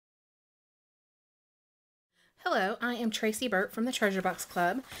Hello, I am Tracy Burtt from the Treasure Box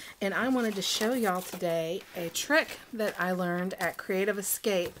Club, and I wanted to show y'all today a trick that I learned at Creative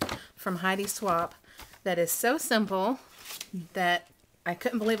Escape from Heidi Swapp that is so simple that I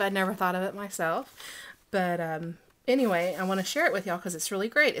couldn't believe I'd never thought of it myself. But anyway, I want to share it with y'all because it's really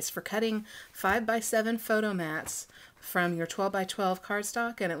great. It's for cutting 5x7 photo mats from your 12x12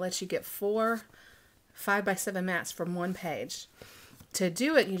 cardstock, and it lets you get 4 5x7 mats from one page. To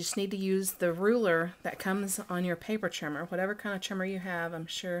do it, you just need to use the ruler that comes on your paper trimmer. Whatever kind of trimmer you have, I'm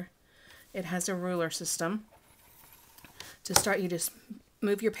sure it has a ruler system. To start, you just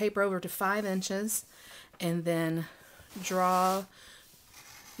move your paper over to 5 inches and then draw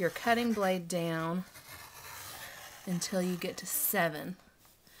your cutting blade down until you get to 7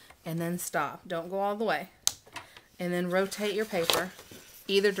 and then stop. Don't go all the way. And then rotate your paper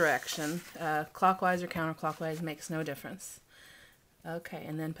either direction. Clockwise or counterclockwise makes no difference. Okay,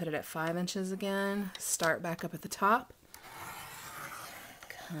 and then put it at 5 inches again. Start back up at the top.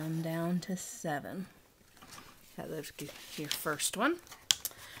 Come down to 7. That was your first one.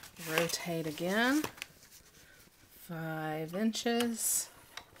 Rotate again. 5 inches.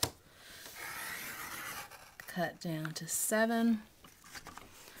 Cut down to 7.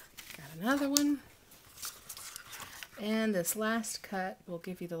 Got another one. And this last cut will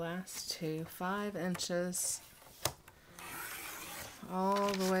give you the last two. 5 inches. All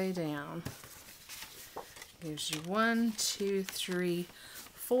the way down. Gives you 1, 2, 3,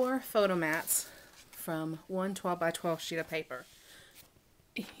 4 photo mats from one 12x12 sheet of paper.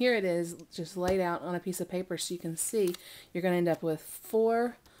 Here it is, just laid out on a piece of paper so you can see. You're going to end up with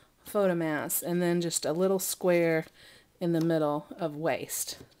 4 photo mats and then just a little square in the middle of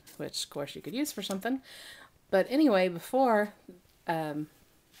waste, which of course you could use for something. But anyway, before, the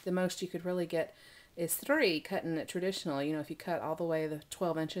most you could really get is 3, cutting it traditional. You know, if you cut all the way the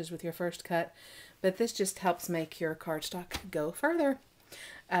 12 inches with your first cut. But this just helps make your cardstock go further.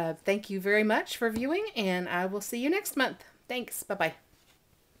 Thank you very much for viewing, and I will see you next month. Thanks. Bye-bye.